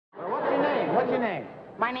What's your name?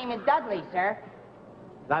 My name is Dudley, sir.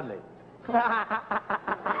 Dudley. They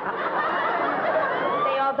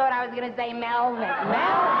all thought I was going to say Mel. Mel?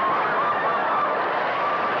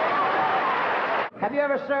 Have you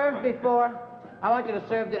ever served before? I want you to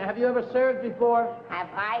serve. Have you ever served before? Have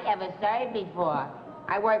I ever served before?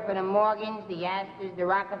 I work for the Morgans, the Astors, the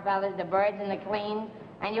Rockefellers, the Birds, and the Queens.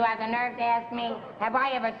 And you have the nerve to ask me, have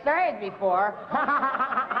I ever served before?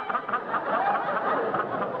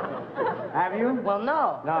 Have you? Well,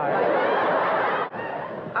 no. No.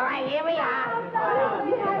 All right, here we are.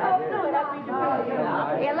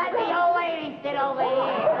 Here, let the old lady sit over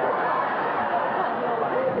here.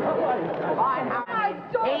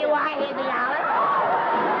 Here you are, here's the olive.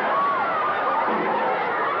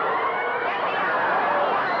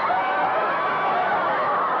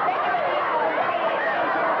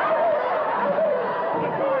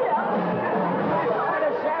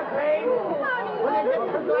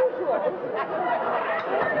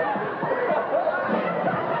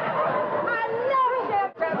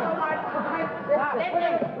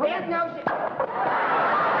 There's no shit.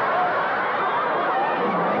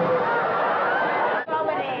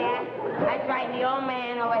 Over there. That's right, the old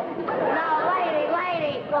man over there. No, lady.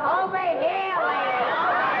 Over here, lady.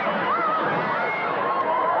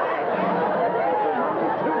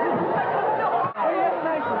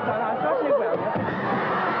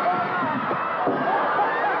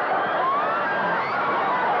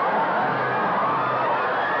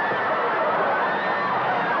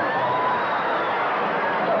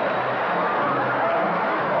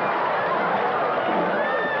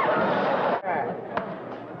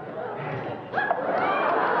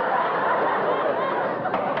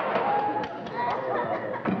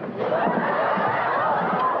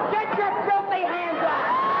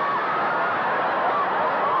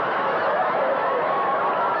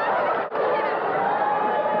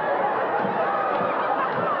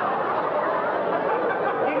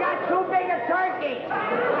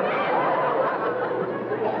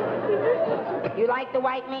 You like the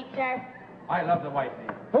white meat, sir? I love the white meat.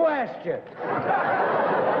 Who asked you?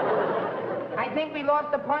 I think we lost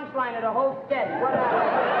the punchline of the whole sketch. What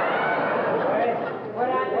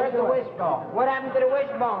happened? Where's the wishbone? What happened to the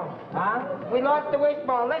wishbone? Huh? We lost the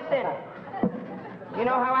wishbone. Listen. You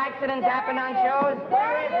know how accidents happen on shows?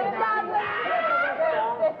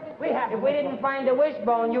 If we didn't find the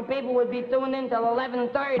wishbone, you people would be tuned in till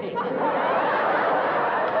 11:30.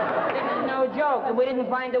 This is no joke. If we didn't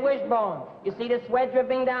find the wishbone. You see the sweat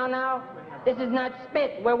dripping down now? This is not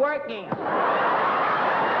spit. We're working.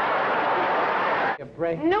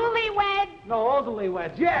 Newlyweds? No,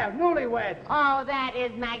 newlyweds. Yeah, newlyweds. Oh, that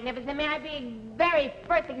is magnificent. May I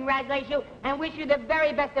first congratulate you and wish you the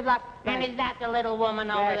very best of luck. And is that the little woman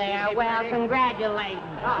over there? Well, congratulations.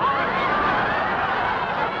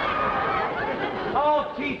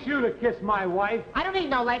 I'll teach you to kiss my wife. I don't need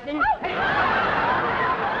no lesson.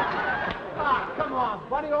 Ah, come on,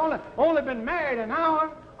 buddy. Only been married an hour.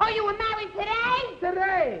 Oh, you were married today?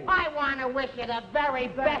 Today. I want to wish you the very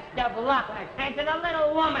best of luck. And to the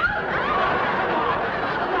little woman.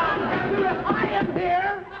 I am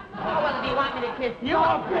here. Oh, well, do you want me to kiss you?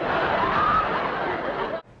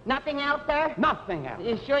 Nothing else, sir? Nothing else.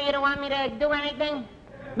 You sure you don't want me to do anything?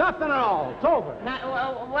 Nothing at all. It's over.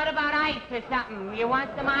 What about ice or something? You want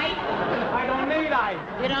some ice? I don't need ice.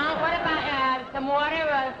 You don't? What about some water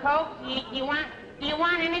or Coke? Do you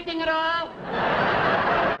want anything at all?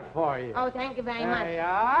 For you. Oh, thank you very much. There you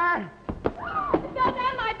are. Don't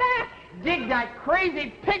have my back. Dig that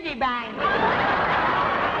crazy piggy bank.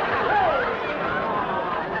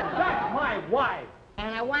 That's my wife.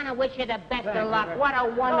 And I want to wish you the best of luck. What a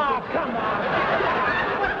wonderful... Oh, come on.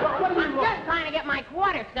 What I'm just trying to get my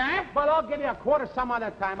quarter, sir. Well, I'll give you a quarter some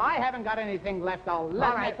other time. I haven't got anything left. All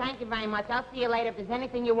right, thank you very much. I'll see you later if there's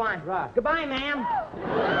anything you want. Right. Goodbye, ma'am.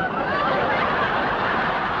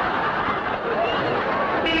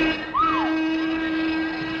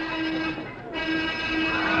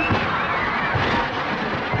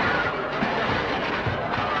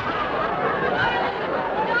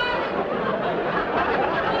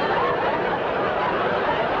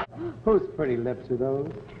 Whose pretty lips are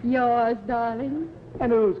those? Yours, darling.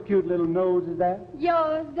 And whose cute little nose is that?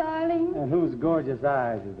 Yours, darling. And whose gorgeous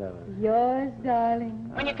eyes are those? Yours, darling.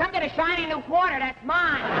 When you come to the shiny new quarter, that's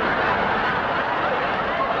mine.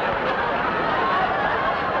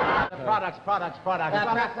 Products,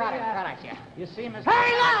 yeah. You see, Miss...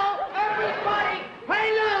 Hello, everybody!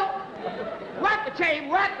 Hello! Rock the chain!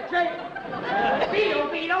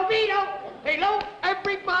 Vito! Hello,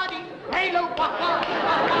 everybody! Hello,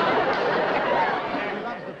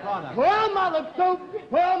 Loves the product. Well, mother soup!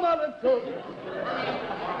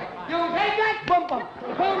 You take that!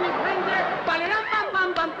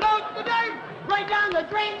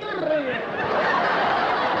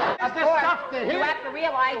 Of course, you have to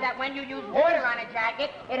realize that when you use water on a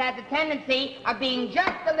jacket, it has a tendency of being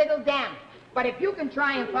just a little damp. But if you can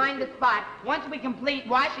try and find the spot, once we complete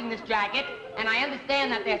washing this jacket, and I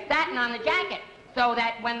understand that there's satin on the jacket, so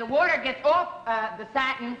that when the water gets off the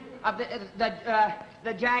satin of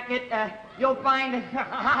the jacket, you'll find...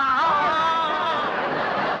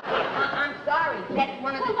 I'm sorry, that's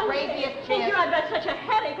one of the craziest chairs. Oh, God, that's such a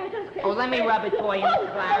headache. I just can't... Oh, let me rub it for you, Miss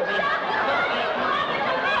Larrabee.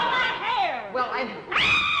 My hair! Well, I'm a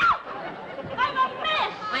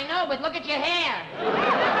mess! I know, but look at your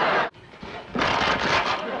hair.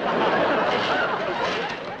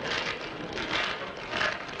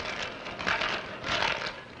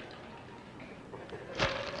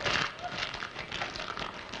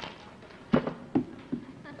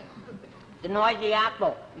 The noisy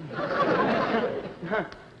apple.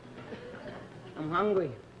 I'm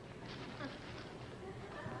hungry.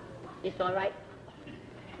 This all right?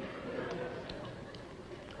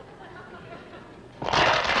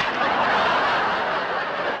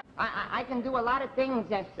 I can do a lot of things,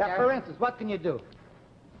 yes, sir. Yeah, for instance, what can you do?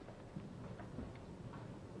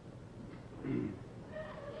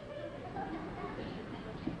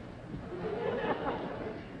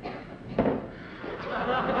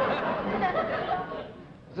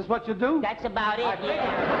 Is this what you do? That's about it,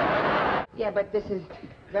 yeah. Yeah, but this is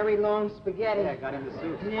very long spaghetti. Yeah, I got in the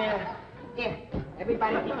soup. Yeah. Here,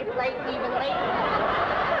 everybody take your plates evenly.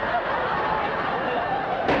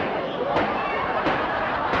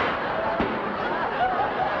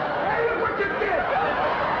 Hey, look what you did!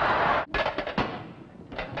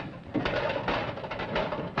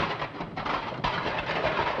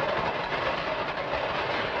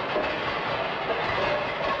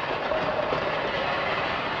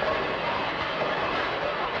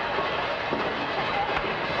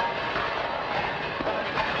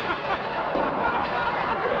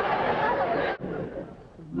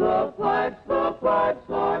 The pipes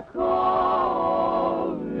are calling.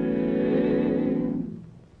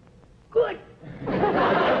 Good.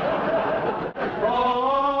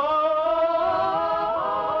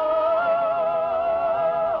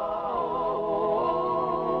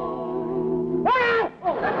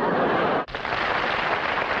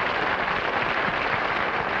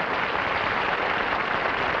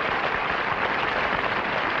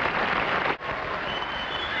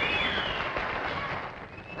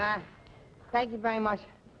 Thank you very much.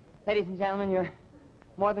 Ladies and gentlemen, you're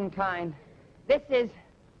more than kind. This is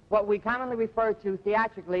what we commonly refer to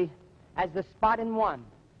theatrically as the spot in one,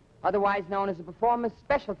 otherwise known as a performer's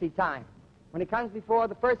specialty time, when he comes before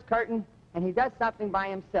the first curtain and he does something by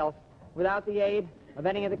himself without the aid of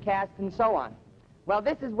any of the cast and so on. Well,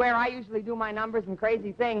 this is where I usually do my numbers and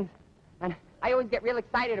crazy things, and I always get real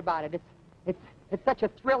excited about it. It's such a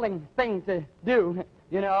thrilling thing to do,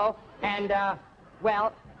 you know, and,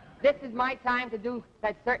 well... This is my time to do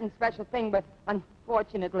that certain special thing, but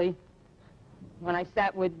unfortunately, when I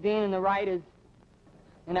sat with Dean and the writers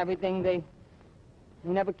and everything, they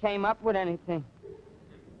never came up with anything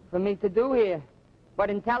for me to do here.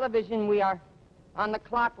 But in television, we are on the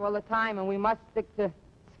clock all the time, and we must stick to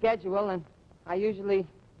schedule, and I usually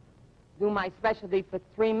do my specialty for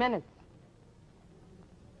 3 minutes.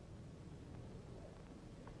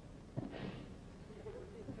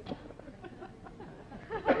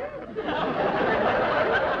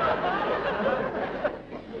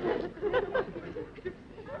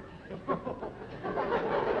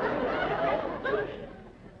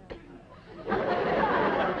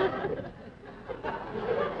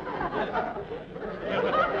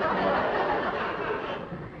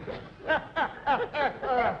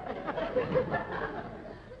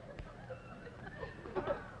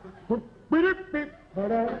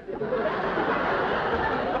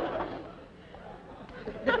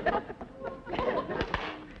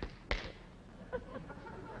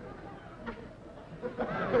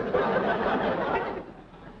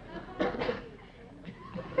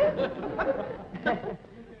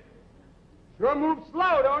 Sure moves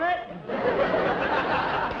slow, don't it?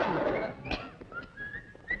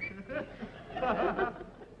 I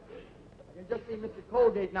can just see Mr.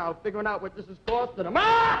 Colgate now figuring out what this is costing him.